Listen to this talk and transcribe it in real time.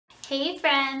Hey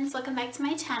friends, welcome back to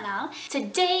my channel.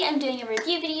 Today I'm doing a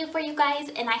review video for you guys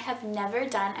and I have never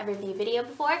done a review video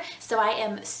before, so I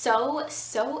am so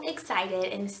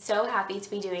excited and so happy to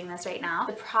be doing this right now.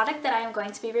 The product that I am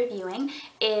going to be reviewing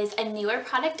is a newer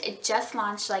product. It just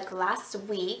launched like last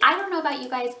week. I don't know about you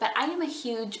guys, but I am a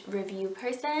huge review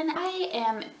person. I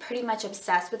am pretty much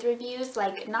obsessed with reviews,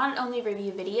 like not only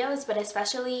review videos, but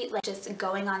especially like just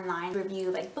going online,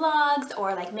 review like blogs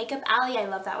or like Makeup Alley. I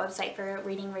love that website for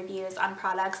reading reviews on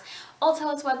products.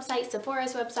 Ulta's website,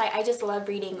 Sephora's website. I just love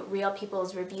reading real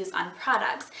people's reviews on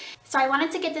products. So I wanted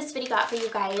to get this video out for you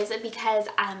guys because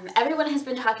everyone has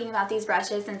been talking about these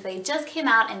brushes since they just came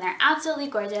out and they're absolutely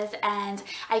gorgeous, and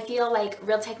I feel like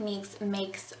Real Techniques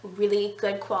makes really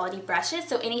good quality brushes,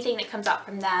 so anything that comes out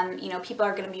from them, you know, people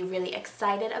are going to be really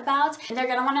excited about and they're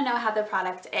going to want to know how the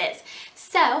product is.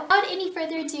 So without any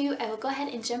further ado, I will go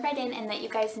ahead and jump right in and let you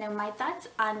guys know my thoughts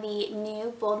on the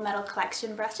new Bold Metal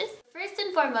Collection brushes. First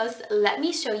and foremost, let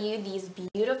me show you these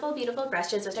beautiful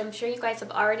brushes, which I'm sure you guys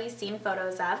have already seen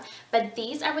photos of, but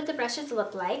these are what the brushes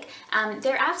look like.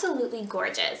 They're absolutely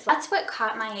gorgeous. That's what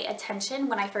caught my attention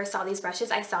when I first saw these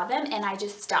brushes. I saw them and I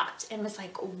just stopped and was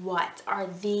like, what are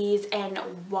these and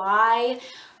why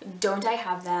don't I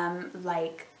have them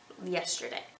like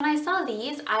yesterday? When I saw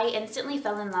these, I instantly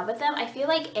fell in love with them. I feel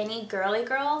like any girly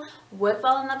girl would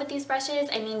fall in love with these brushes.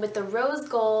 I mean, with the rose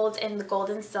gold and the gold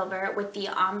and silver with the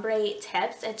ombre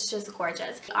tips, it's just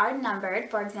gorgeous. They are numbered.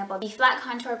 For example, the flat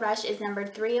contour brush is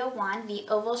numbered 301, the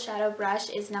oval shadow brush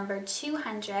is numbered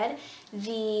 200,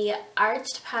 the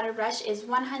arched powder brush is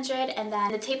 100, and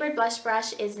then the tapered blush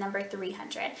brush is number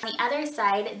 300. On the other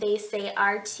side, they say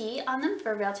RT on them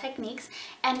for Real Techniques,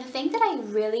 and the thing that I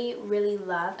really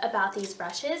love about these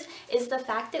brushes is the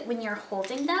fact that when you're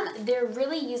holding them, they're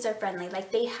really user-friendly. Like,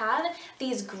 they have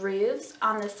these grooves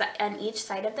on each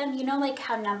side of them. You know, like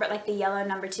how the yellow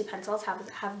number 2 pencils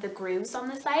have the grooves on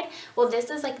the side? Well, this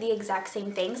is like the exact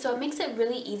same thing, so it makes it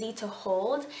really easy to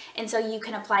hold, and so you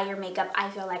can apply your makeup, I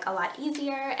feel like, a lot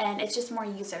easier, and it's just more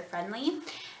user-friendly.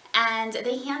 And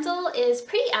the handle is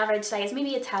pretty average size,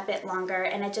 maybe a tad bit longer,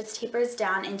 and it just tapers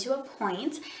down into a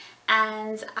point.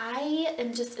 And I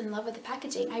am just in love with the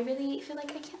packaging. I really feel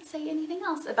like I can't say anything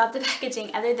else about the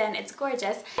packaging other than it's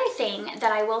gorgeous. Another thing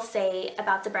that I will say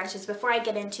about the brushes before I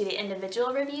get into the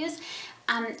individual reviews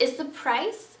is the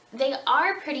price. They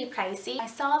are pretty pricey. I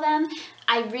saw them.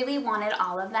 I really wanted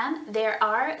all of them. There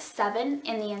are 7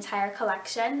 in the entire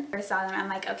collection. I saw them. I'm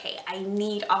like, okay, I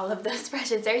need all of those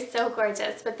brushes. They're so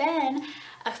gorgeous. But then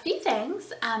a few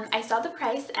things. I saw the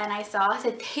price and I saw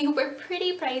that they were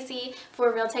pretty pricey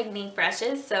for Real Technique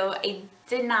brushes, so I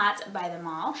did not buy them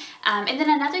all. And then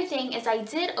another thing is I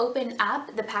did open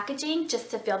up the packaging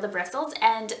just to feel the bristles,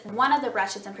 and one of the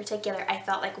brushes in particular I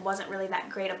felt like wasn't really that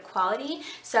great of quality,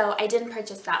 so I didn't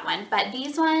purchase that one. But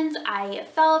these ones I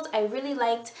felt I really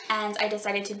liked and I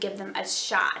decided to give them a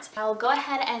shot. I'll go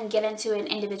ahead and get into an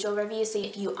individual review, so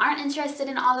if you aren't interested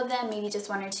in all of them, maybe just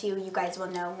 1 or 2, you guys will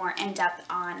know more in depth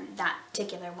on that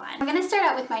particular one. I'm going to start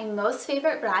out with my most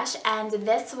favorite brush, and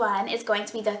this one is going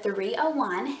to be the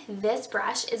 301. This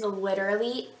brush is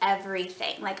literally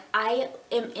everything. Like, I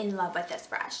am in love with this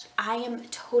brush. I am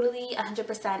totally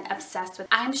 100% obsessed with it.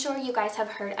 I'm sure you guys have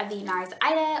heard of the NARS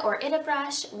Ida or Ida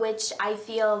brush, which I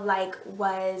feel like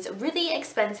was really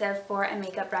expensive for a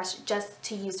makeup brush just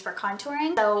to use for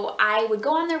contouring. So I would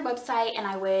go on their website and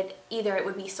I would either it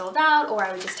would be sold out or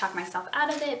I would just talk myself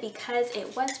out of it because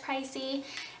it was pricey.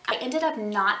 I ended up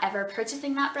not ever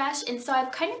purchasing that brush, and so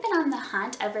I've kind of been on the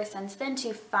hunt ever since then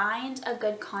to find a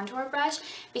good contour brush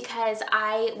because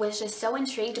I was just so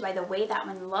intrigued by the way that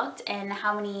one looked and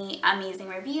how many amazing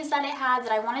reviews that it had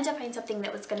that I wanted to find something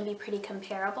that was going to be pretty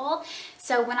comparable.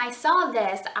 So when I saw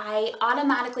this, I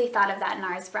automatically thought of that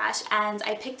NARS brush, and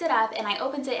I picked it up and I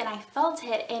opened it and I felt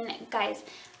it, and guys,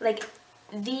 like,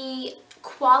 the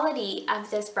quality of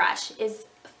this brush is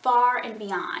far and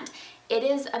beyond. It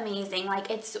is amazing.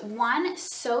 Like, it's 1,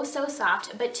 so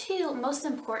soft, but 2, most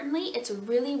importantly, it's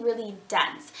really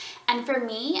dense. And for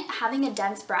me, having a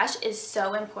dense brush is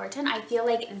so important. I feel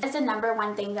like that's the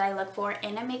 #1 thing that I look for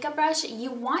in a makeup brush.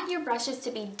 You want your brushes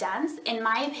to be dense. In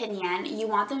my opinion, you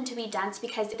want them to be dense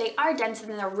because if they are dense,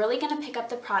 then they're really going to pick up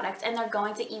the product and they're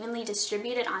going to evenly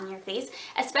distribute it on your face,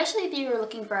 especially if you're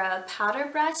looking for a powder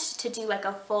brush to do like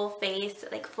a full face,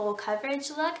 like full coverage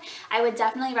look. I would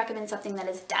definitely recommend something that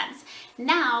is dense.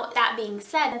 Now, that being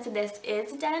said, since this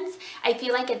is dense, I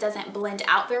feel like it doesn't blend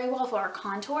out very well for a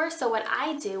contour. So what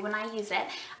I do when I use it,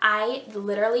 I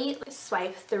literally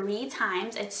swipe 3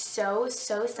 times. It's so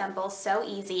simple, so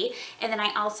easy. And then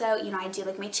I also, you know, I do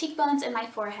like my cheekbones and my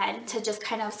forehead to just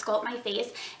kind of sculpt my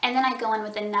face. And then I go in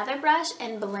with another brush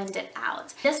and blend it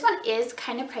out. This one is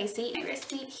kind of pricey. My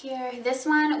receipt here, this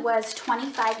one was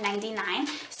 $25.99.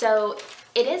 So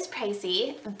it is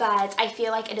pricey, but I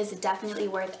feel like it is definitely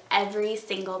worth every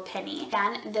single penny.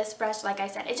 Again, this brush, like I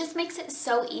said, it just makes it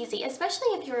so easy, especially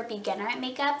if you're a beginner at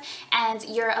makeup and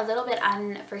you're a little bit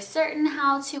uncertain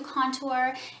how to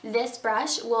contour. This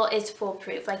brush is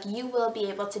foolproof. Like, you will be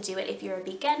able to do it if you're a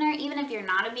beginner, even if you're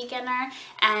not a beginner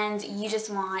and you just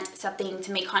want something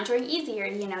to make contouring easier,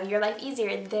 you know, your life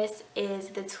easier. This is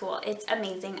the tool. It's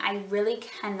amazing. I really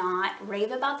cannot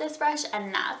rave about this brush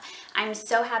enough. I'm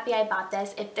so happy I bought this.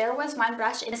 If there was one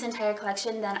brush in this entire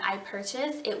collection that I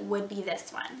purchased, it would be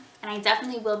this one. And I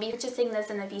definitely will be purchasing this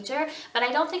in the future, but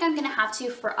I don't think I'm going to have to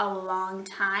for a long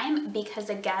time because,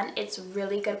 again, it's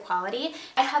really good quality.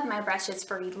 I have my brushes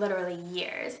for literally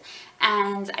years.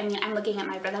 And I mean, I'm looking at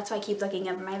my brush, that's why I keep looking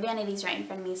up. My vanity's right in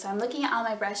front of me. So I'm looking at all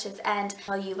my brushes and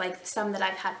I'll tell you like some that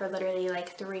I've had for literally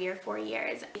like 3 or 4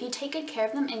 years. If you take good care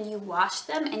of them and you wash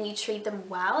them and you treat them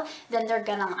well, then they're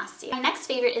gonna last you. My next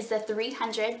favorite is the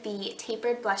 300, the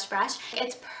tapered blush brush.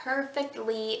 It's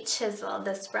perfectly chiseled,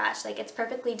 this brush. Like, it's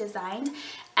perfectly designed.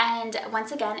 And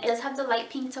once again, it does have the light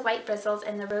pink to white bristles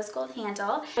and the rose gold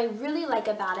handle. What I really like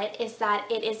about it is that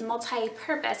it is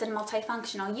multi-purpose and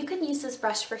multifunctional. You can use this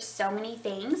brush for so many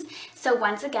things. So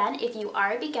once again, if you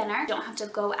are a beginner, you don't have to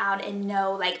go out and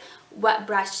know like what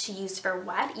brush to use for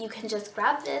what. You can just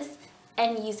grab this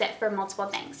and use it for multiple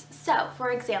things. So,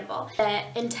 for example, the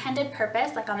intended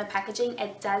purpose, like on the packaging,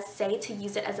 it does say to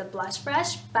use it as a blush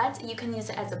brush, but you can use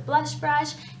it as a blush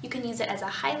brush, you can use it as a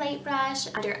highlight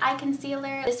brush, under eye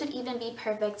concealer. This would even be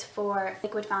perfect for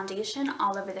liquid foundation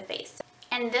all over the face.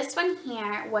 And this one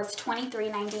here was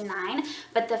 $23.99,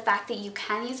 but the fact that you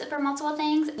can use it for multiple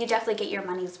things, you definitely get your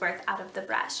money's worth out of the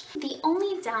brush. The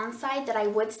only downside that I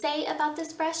would say about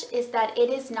this brush is that it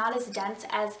is not as dense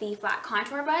as the flat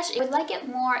contour brush. I would like it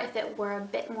more if it were a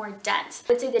bit more dense.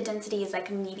 I would say the density is like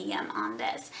medium on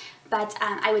this. But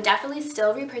I would definitely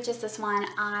still repurchase this one.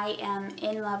 I am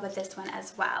in love with this one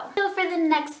as well. So for the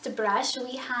next brush,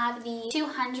 we have the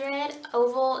 200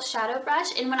 oval shadow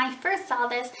brush. And when I first saw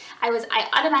this, I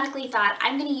automatically thought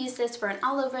I'm gonna use this for an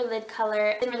all over lid color.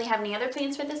 I didn't really have any other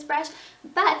plans for this brush.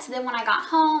 But then when I got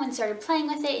home and started playing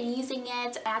with it and using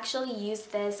it, I actually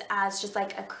used this as just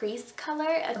like a crease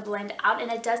color, a blend out. And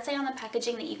it does say on the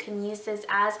packaging that you can use this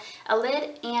as a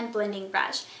lid and blending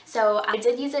brush. So I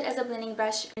did use it as a blending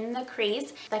brush in the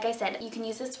crease. Like I said, you can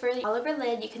use this for the all over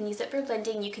lid, you can use it for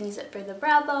blending, you can use it for the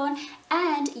brow bone,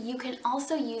 and you can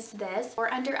also use this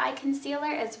for under eye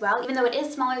concealer as well. Even though it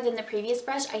is smaller than the previous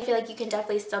brush, I feel like you can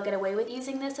definitely still get away with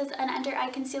using this as an under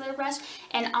eye concealer brush.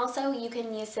 And also you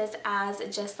can use this as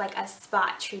just like a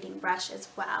spot treating brush as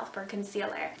well for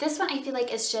concealer. This one I feel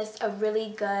like is just a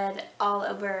really good all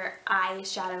over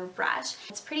eyeshadow brush.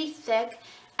 It's pretty thick,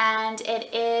 and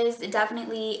it is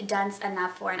definitely dense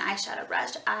enough for an eyeshadow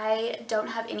brush. I don't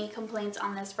have any complaints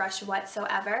on this brush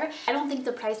whatsoever. I don't think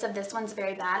the price of this one's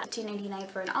very bad. $2.99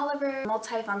 for an all-over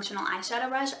multifunctional eyeshadow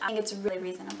brush. I think it's really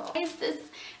reasonable. Guys,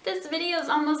 this video is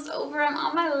almost over. I'm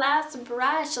on my last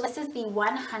brush. This is the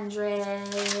 100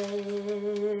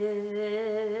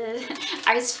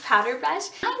 Ice Powder Brush.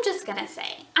 I'm just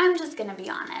gonna be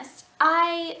honest.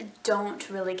 I don't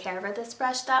really care for this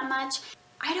brush that much.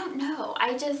 I don't know.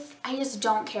 I just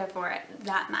don't care for it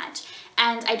that much.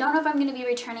 And I don't know if I'm going to be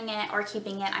returning it or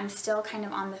keeping it. I'm still kind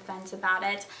of on the fence about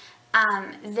it.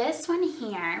 This one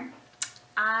here,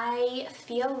 I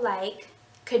feel like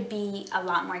could be a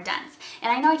lot more dense.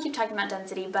 And I know I keep talking about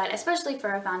density, but especially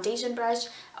for a foundation brush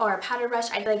or a powder brush,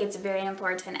 I feel like it's very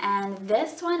important. And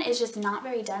this one is just not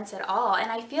very dense at all. And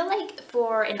I feel like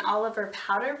for an all-over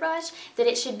powder brush that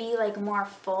it should be like more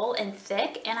full and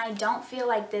thick. And I don't feel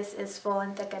like this is full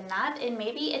and thick enough. And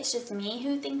maybe it's just me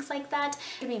who thinks like that.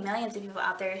 There could be millions of people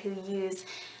out there who use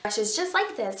brushes just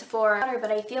like this for powder,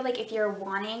 but I feel like if you're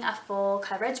wanting a full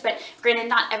coverage, but granted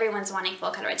not everyone's wanting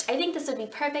full coverage. I think this would be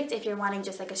perfect if you're wanting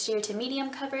just like a sheer to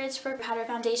medium coverage for powder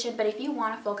foundation, but if you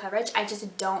want a full coverage, I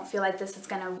just don't feel like this is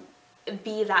gonna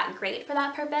be that great for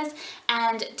that purpose.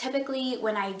 And typically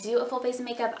when I do a full face of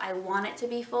makeup, I want it to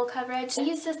be full coverage. I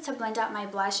use this to blend out my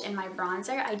blush and my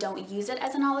bronzer. I don't use it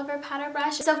as an all-over powder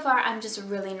brush. So far, I'm just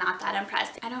really not that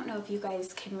impressed. I don't know if you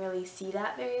guys can really see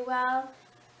that very well,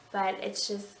 but it's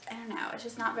just, I don't know, it's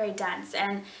just not very dense.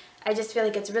 And I just feel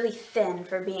like it's really thin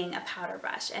for being a powder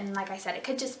brush. And like I said, it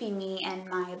could just be me and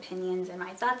my opinions and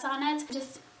my thoughts on it.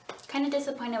 Just kind of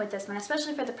disappointed with this one,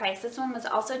 especially for the price. This one was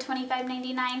also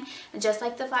 $25.99, just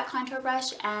like the flat contour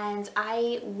brush, and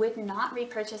I would not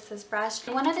repurchase this brush.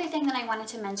 One other thing that I wanted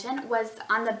to mention was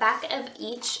on the back of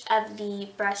each of the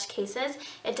brush cases,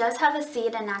 it does have a See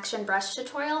It in Action brush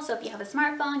tutorial. So if you have a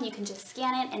smartphone, you can just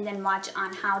scan it and then watch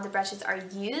on how the brushes are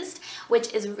used,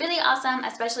 which is really awesome,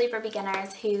 especially for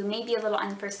beginners who may be a little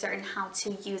uncertain how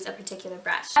to use a particular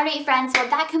brush. Alright friends, well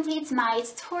that completes my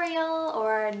tutorial,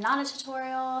 or not a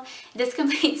tutorial. This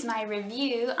completes my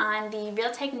review on the Real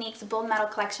Techniques Bull Metal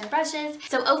Collection brushes.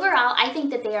 So overall, I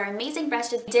think that they are amazing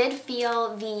brushes. I did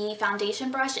feel the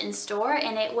foundation brush in store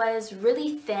and it was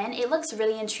really thin. It looks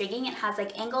really intriguing. It has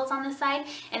like angles on the side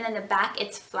and then the back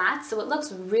it's flat, so it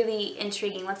looks really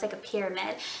intriguing. It looks like a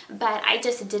pyramid, but I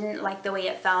just didn't like the way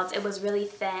it felt. It was really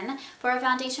thin for a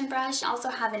foundation brush. I also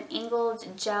have an angled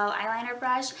gel eyeliner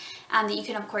brush that you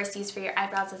can of course use for your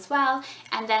eyebrows as well.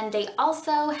 And then they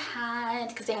also had,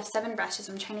 because they have 7 brushes,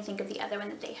 I'm trying to think of the other one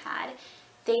that they had.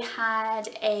 They had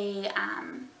a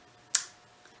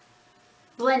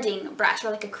blending brush, or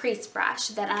like a crease brush,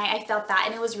 that I felt that,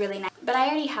 and it was really nice. But I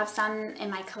already have some in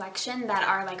my collection that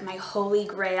are like my holy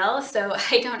grail, so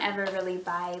I don't ever really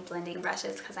buy blending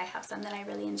brushes because I have some that I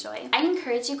really enjoy. I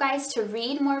encourage you guys to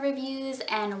read more reviews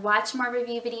and watch more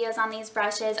review videos on these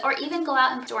brushes, or even go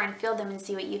out in the store and feel them and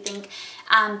see what you think,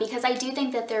 because I do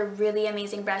think that they're really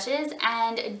amazing brushes.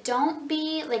 And don't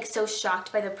be like so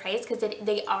shocked by the price, because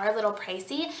they are a little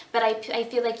pricey, but I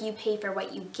feel like you pay for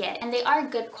what you get, and they are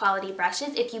good quality brushes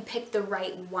if you pick the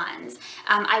right ones.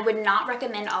 I would not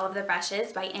recommend all of the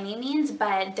brushes by any means,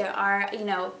 but there are, you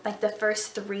know, like the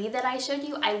first 3 that I showed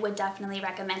you, I would definitely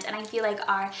recommend, and I feel like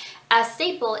are a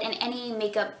staple in any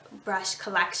makeup brush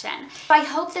collection. So I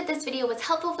hope that this video was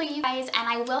helpful for you guys, and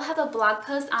I will have a blog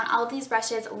post on all of these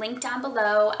brushes linked down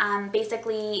below.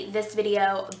 Basically this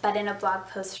video but in a blog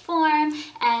post form,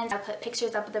 and I'll put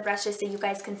pictures up of the brushes so you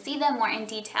guys can see them more in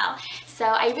detail. So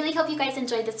I really hope you guys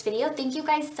enjoyed this video. Thank you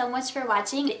guys so much for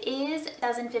watching. It is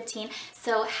 2015,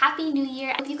 so happy new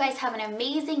year. I hope you guys have an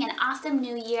amazing and awesome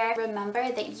new year.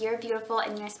 Remember that you're beautiful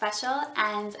and you're special,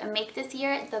 and make this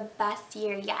year the best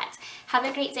year yet. Have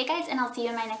a great day guys, and I'll see you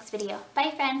in my next video.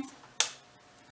 Bye friends!